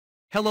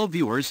Hello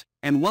viewers,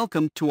 and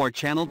welcome to our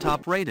channel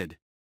Top Rated.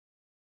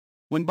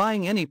 When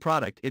buying any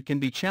product, it can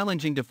be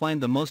challenging to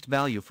find the most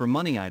value for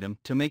money item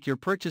to make your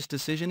purchase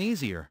decision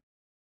easier.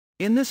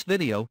 In this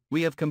video,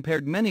 we have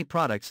compared many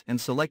products and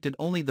selected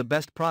only the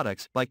best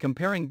products by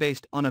comparing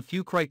based on a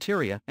few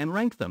criteria and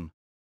ranked them.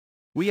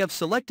 We have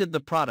selected the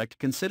product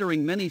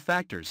considering many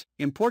factors,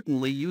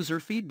 importantly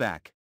user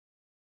feedback.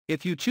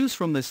 If you choose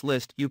from this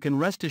list, you can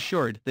rest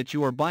assured that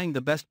you are buying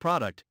the best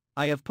product.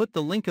 I have put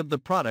the link of the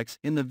products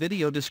in the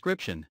video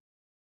description.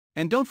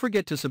 And don't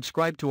forget to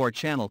subscribe to our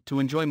channel to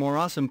enjoy more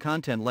awesome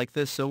content like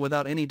this. So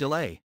without any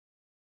delay,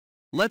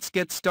 let's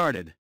get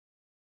started.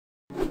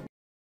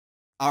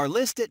 Our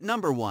list at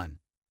number 1.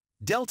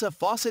 Delta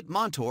Faucet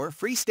Montour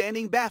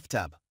Freestanding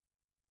Bathtub.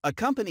 A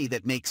company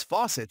that makes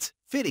faucets,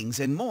 fittings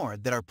and more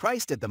that are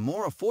priced at the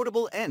more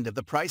affordable end of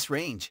the price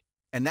range,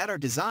 and that are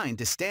designed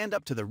to stand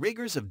up to the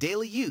rigors of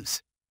daily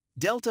use.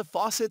 Delta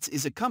Faucets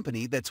is a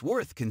company that's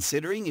worth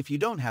considering if you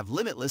don't have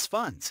limitless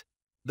funds.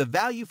 The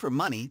value for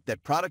money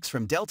that products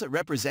from Delta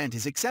represent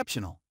is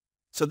exceptional.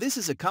 So this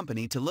is a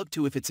company to look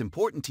to if it's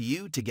important to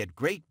you to get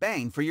great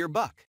bang for your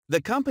buck.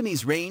 The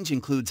company's range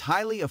includes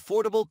highly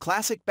affordable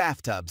classic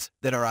bathtubs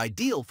that are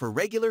ideal for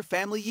regular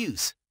family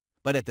use.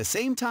 But at the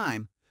same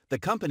time, the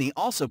company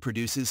also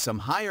produces some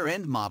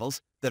higher-end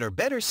models that are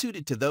better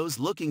suited to those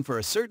looking for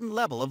a certain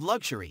level of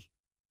luxury.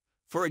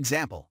 For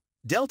example,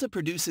 Delta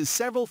produces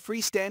several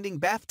freestanding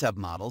bathtub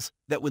models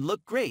that would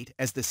look great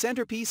as the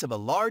centerpiece of a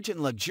large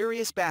and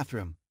luxurious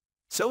bathroom.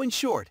 So in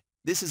short,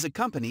 this is a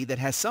company that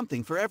has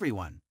something for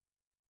everyone.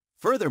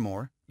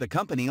 Furthermore, the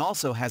company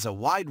also has a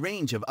wide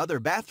range of other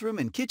bathroom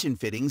and kitchen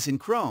fittings in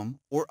chrome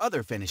or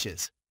other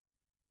finishes.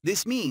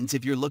 This means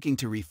if you're looking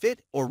to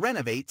refit or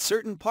renovate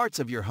certain parts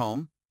of your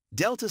home,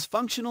 Delta's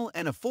functional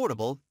and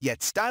affordable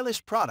yet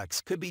stylish products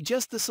could be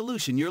just the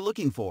solution you're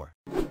looking for.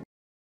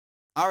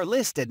 Our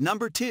list at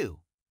number 2.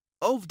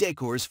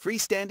 Decors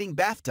Freestanding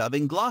Bathtub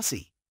in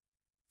Glossy.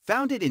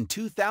 Founded in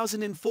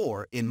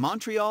 2004 in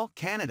Montreal,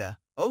 Canada,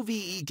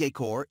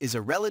 Decors is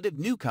a relative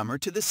newcomer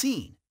to the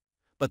scene.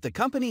 But the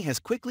company has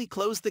quickly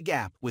closed the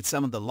gap with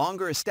some of the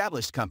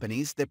longer-established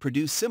companies that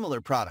produce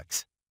similar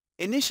products.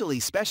 Initially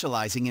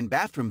specializing in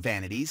bathroom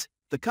vanities,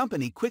 the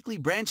company quickly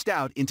branched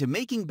out into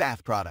making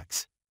bath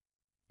products.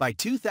 By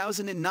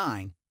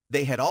 2009,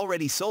 they had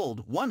already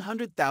sold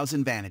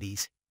 100,000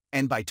 vanities,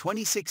 and by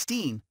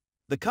 2016,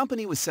 the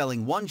company was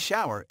selling one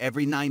shower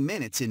every 9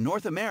 minutes in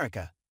North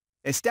America,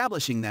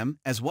 establishing them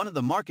as one of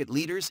the market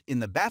leaders in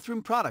the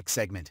bathroom product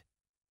segment.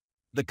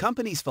 The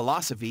company's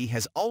philosophy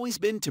has always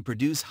been to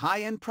produce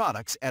high-end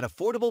products at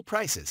affordable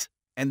prices,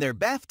 and their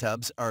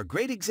bathtubs are a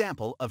great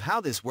example of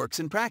how this works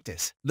in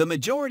practice. The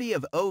majority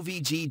of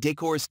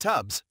Decors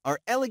tubs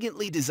are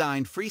elegantly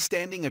designed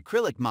freestanding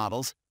acrylic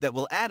models that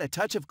will add a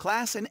touch of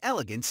class and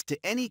elegance to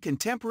any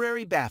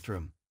contemporary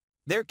bathroom.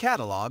 Their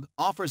catalog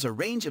offers a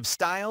range of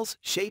styles,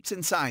 shapes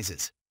and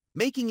sizes,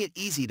 making it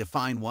easy to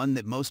find one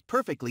that most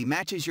perfectly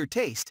matches your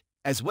taste,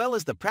 as well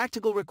as the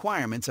practical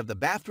requirements of the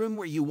bathroom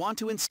where you want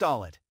to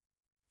install it.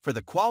 For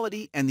the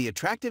quality and the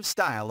attractive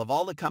style of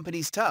all the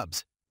company's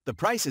tubs, the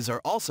prices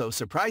are also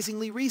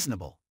surprisingly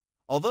reasonable,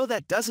 although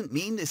that doesn't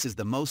mean this is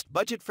the most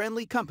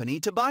budget-friendly company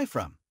to buy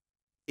from.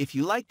 If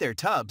you like their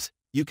tubs,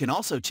 you can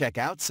also check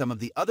out some of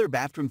the other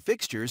bathroom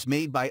fixtures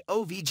made by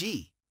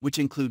which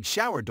include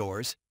shower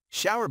doors,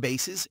 shower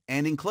bases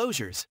and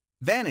enclosures,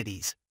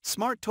 vanities,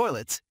 smart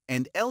toilets,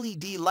 and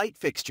LED light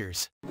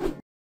fixtures.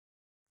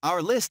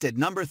 Our list at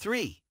number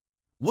 3.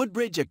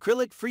 WOODBRIDGE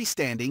Acrylic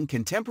Freestanding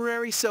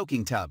Contemporary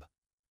Soaking Tub.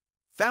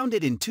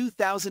 Founded in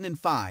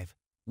 2005,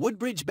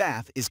 WOODBRIDGE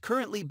Bath is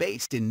currently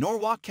based in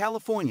Norwalk,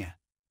 California.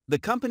 The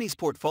company's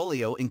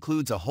portfolio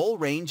includes a whole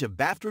range of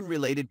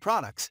bathroom-related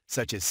products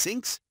such as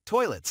sinks,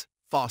 toilets,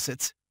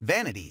 faucets,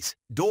 vanities,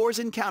 doors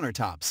and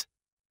countertops.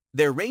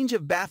 Their range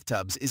of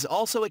bathtubs is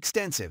also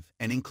extensive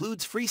and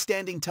includes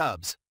freestanding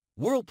tubs,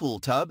 Whirlpool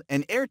tub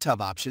and air tub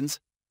options,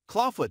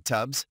 clawfoot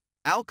tubs,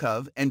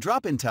 Alcove and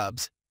drop-in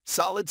tubs,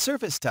 solid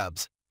surface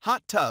tubs,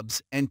 hot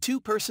tubs, and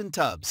two-person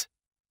tubs.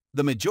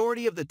 The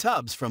majority of the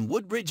tubs from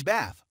WOODBRIDGE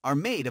Bath are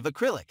made of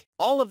acrylic.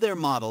 All of their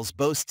models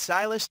boast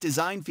stylish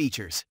design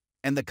features,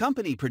 and the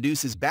company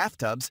produces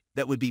bathtubs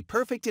that would be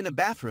perfect in a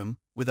bathroom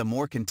with a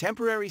more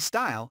contemporary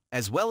style,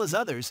 as well as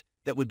others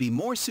that would be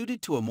more suited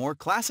to a more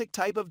classic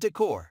type of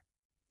decor.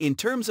 In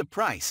terms of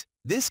price,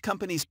 this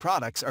company's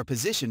products are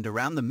positioned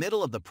around the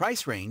middle of the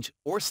price range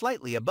or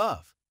slightly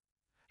above.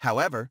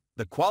 However,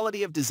 the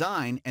quality of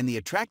design and the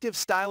attractive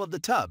style of the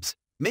tubs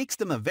makes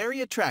them a very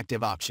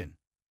attractive option.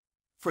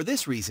 For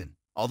this reason,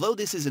 although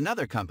this is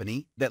another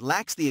company that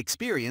lacks the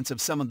experience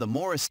of some of the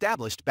more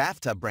established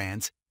bathtub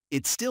brands,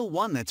 it's still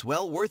one that's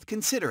well worth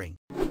considering.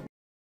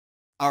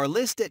 Our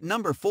list at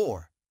number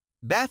 4.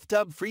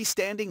 Bathtub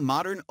Freestanding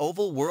Modern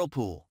Oval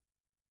Whirlpool.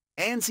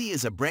 ANSI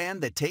is a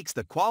brand that takes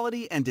the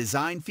quality and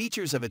design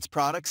features of its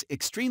products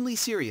extremely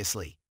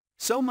seriously,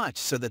 so much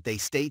so that they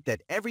state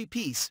that every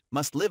piece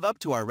must live up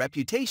to our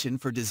reputation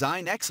for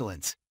design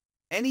excellence.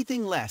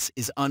 Anything less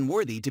is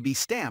unworthy to be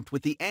stamped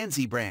with the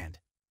ANSI brand.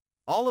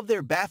 All of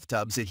their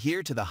bathtubs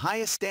adhere to the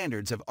highest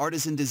standards of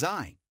artisan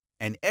design,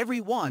 and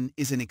every one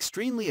is an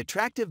extremely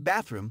attractive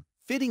bathroom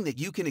fitting that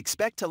you can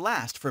expect to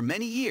last for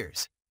many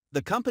years.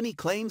 The company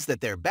claims that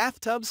their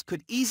bathtubs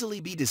could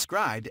easily be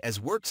described as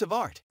works of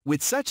art.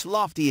 With such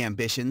lofty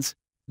ambitions,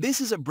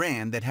 this is a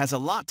brand that has a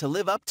lot to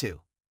live up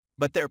to.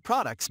 But their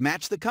products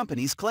match the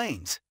company's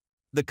claims.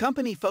 The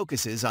company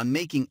focuses on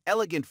making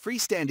elegant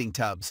freestanding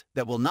tubs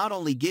that will not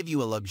only give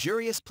you a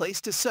luxurious place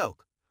to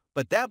soak,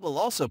 but that will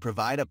also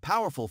provide a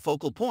powerful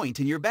focal point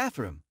in your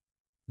bathroom.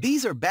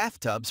 These are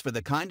bathtubs for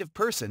the kind of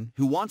person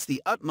who wants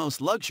the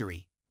utmost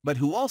luxury, but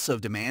who also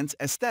demands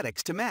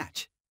aesthetics to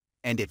match.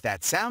 And if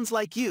that sounds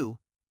like you,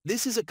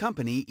 this is a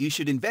company you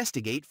should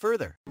investigate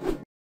further.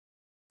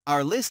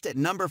 Our list at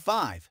number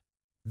 5.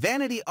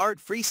 Vanity Art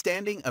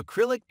Freestanding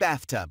Acrylic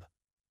Bathtub.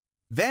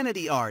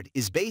 Vanity Art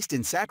is based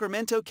in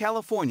Sacramento,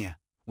 California,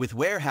 with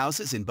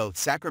warehouses in both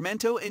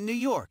Sacramento and New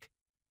York,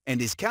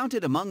 and is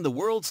counted among the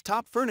world's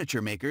top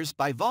furniture makers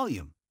by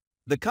volume.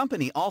 The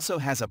company also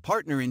has a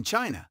partner in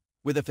China,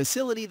 with a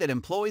facility that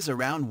employs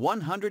around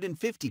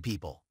 150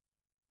 people.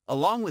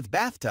 Along with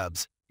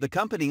bathtubs, the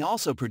company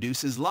also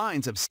produces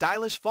lines of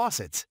stylish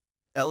faucets,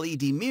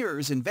 LED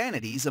mirrors and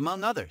vanities,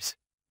 among others.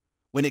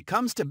 When it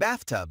comes to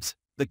bathtubs,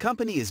 the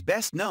company is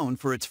best known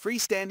for its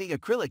freestanding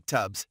acrylic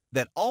tubs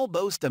that all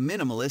boast a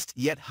minimalist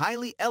yet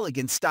highly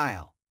elegant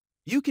style.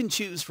 You can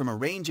choose from a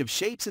range of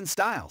shapes and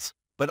styles,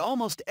 but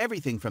almost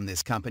everything from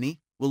this company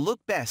will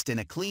look best in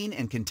a clean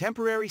and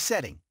contemporary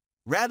setting,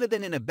 rather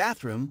than in a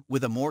bathroom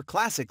with a more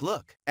classic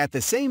look. At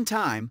the same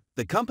time,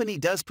 the company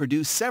does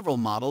produce several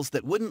models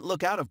that wouldn't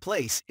look out of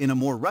place in a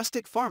more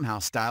rustic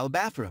farmhouse-style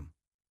bathroom.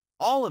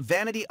 All of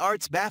Vanity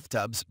Art's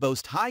bathtubs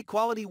boast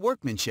high-quality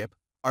workmanship,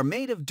 are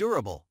made of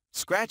durable,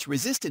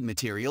 scratch-resistant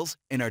materials,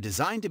 and are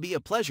designed to be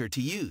a pleasure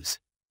to use.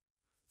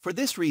 For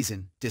this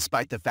reason,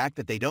 despite the fact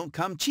that they don't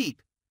come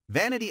cheap,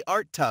 Vanity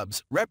Art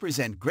tubs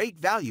represent great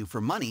value for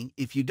money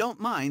if you don't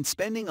mind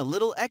spending a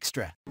little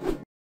extra.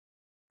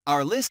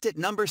 Our list at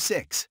number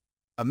 6.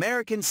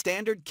 American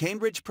Standard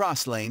Cambridge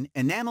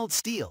Procelain-Enameled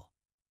Steel.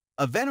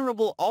 A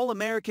venerable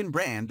all-American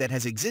brand that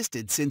has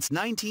existed since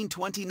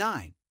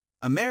 1929,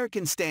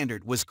 American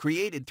Standard was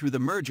created through the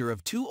merger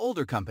of two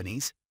older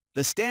companies,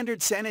 the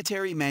Standard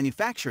Sanitary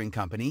Manufacturing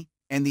Company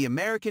and the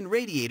American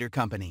Radiator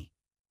Company.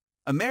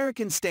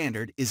 American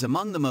Standard is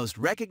among the most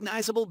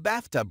recognizable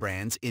bathtub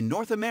brands in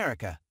North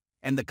America,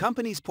 and the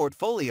company's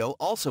portfolio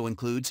also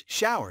includes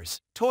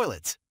showers,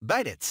 toilets,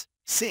 bidets,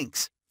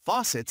 sinks,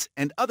 faucets,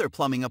 and other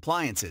plumbing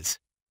appliances.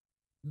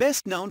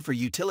 Best known for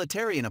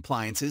utilitarian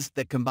appliances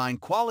that combine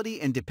quality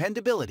and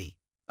dependability,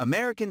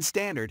 American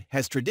Standard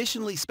has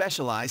traditionally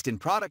specialized in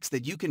products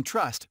that you can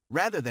trust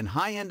rather than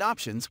high-end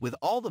options with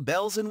all the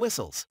bells and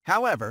whistles.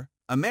 However,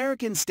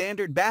 American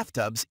Standard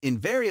bathtubs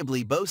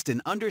invariably boast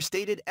an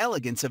understated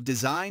elegance of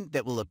design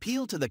that will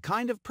appeal to the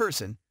kind of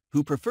person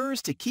who prefers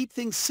to keep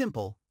things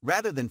simple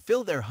rather than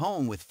fill their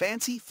home with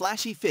fancy,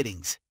 flashy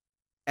fittings.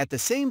 At the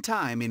same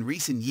time, in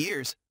recent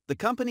years, the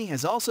company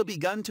has also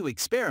begun to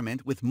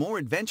experiment with more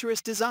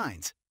adventurous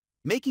designs,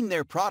 making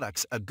their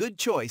products a good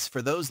choice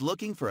for those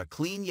looking for a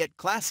clean yet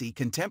classy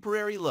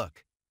contemporary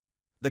look.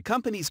 The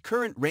company's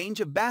current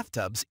range of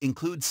bathtubs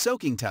includes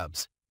soaking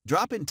tubs,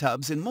 drop-in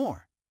tubs, and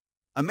more.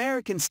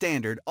 American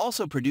Standard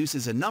also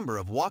produces a number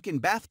of walk-in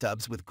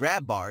bathtubs with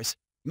grab bars,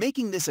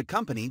 making this a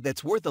company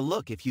that's worth a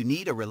look if you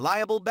need a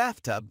reliable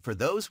bathtub for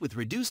those with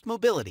reduced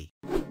mobility.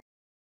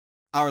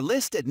 Our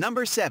list at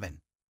number 7.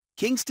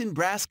 Kingston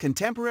Brass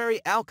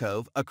Contemporary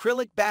Alcove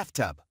Acrylic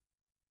Bathtub.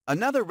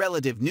 Another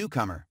relative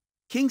newcomer,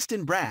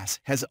 Kingston Brass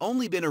has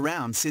only been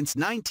around since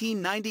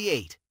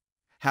 1998.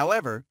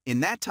 However, in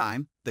that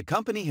time, the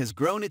company has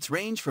grown its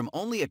range from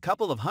only a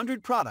couple of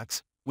hundred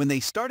products when they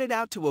started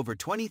out to over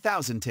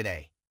 20,000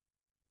 today.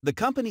 The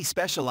company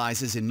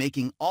specializes in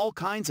making all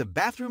kinds of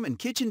bathroom and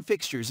kitchen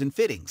fixtures and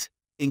fittings,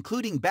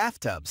 including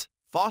bathtubs,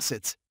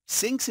 faucets,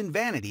 sinks, and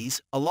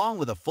vanities, along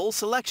with a full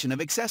selection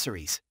of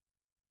accessories.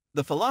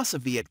 The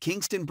philosophy at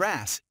Kingston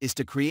Brass is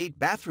to create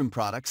bathroom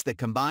products that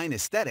combine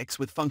aesthetics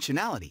with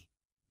functionality,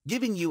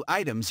 giving you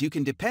items you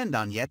can depend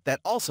on yet that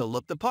also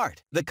look the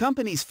part. The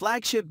company's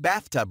flagship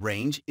bathtub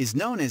range is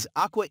known as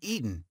Aqua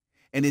Eden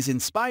and is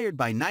inspired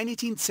by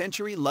 19th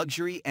century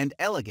luxury and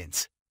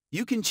elegance.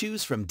 You can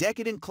choose from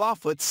decadent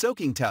clawfoot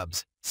soaking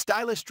tubs,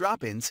 stylish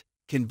drop-ins,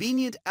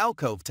 convenient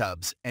alcove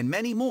tubs, and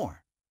many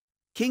more.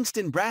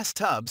 Kingston Brass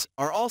tubs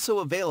are also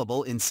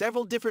available in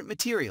several different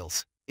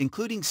materials,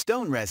 including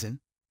stone resin,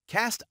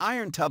 cast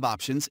iron tub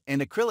options,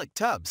 and acrylic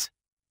tubs.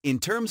 In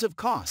terms of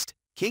cost,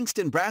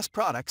 Kingston Brass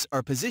products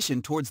are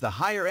positioned towards the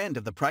higher end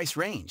of the price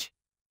range.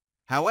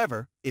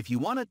 However, if you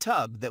want a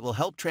tub that will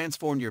help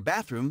transform your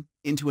bathroom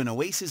into an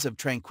oasis of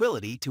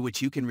tranquility to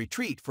which you can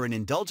retreat for an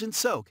indulgent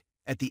soak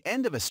at the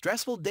end of a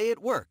stressful day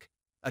at work,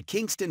 a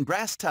Kingston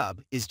Brass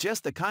tub is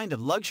just the kind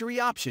of luxury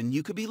option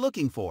you could be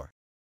looking for.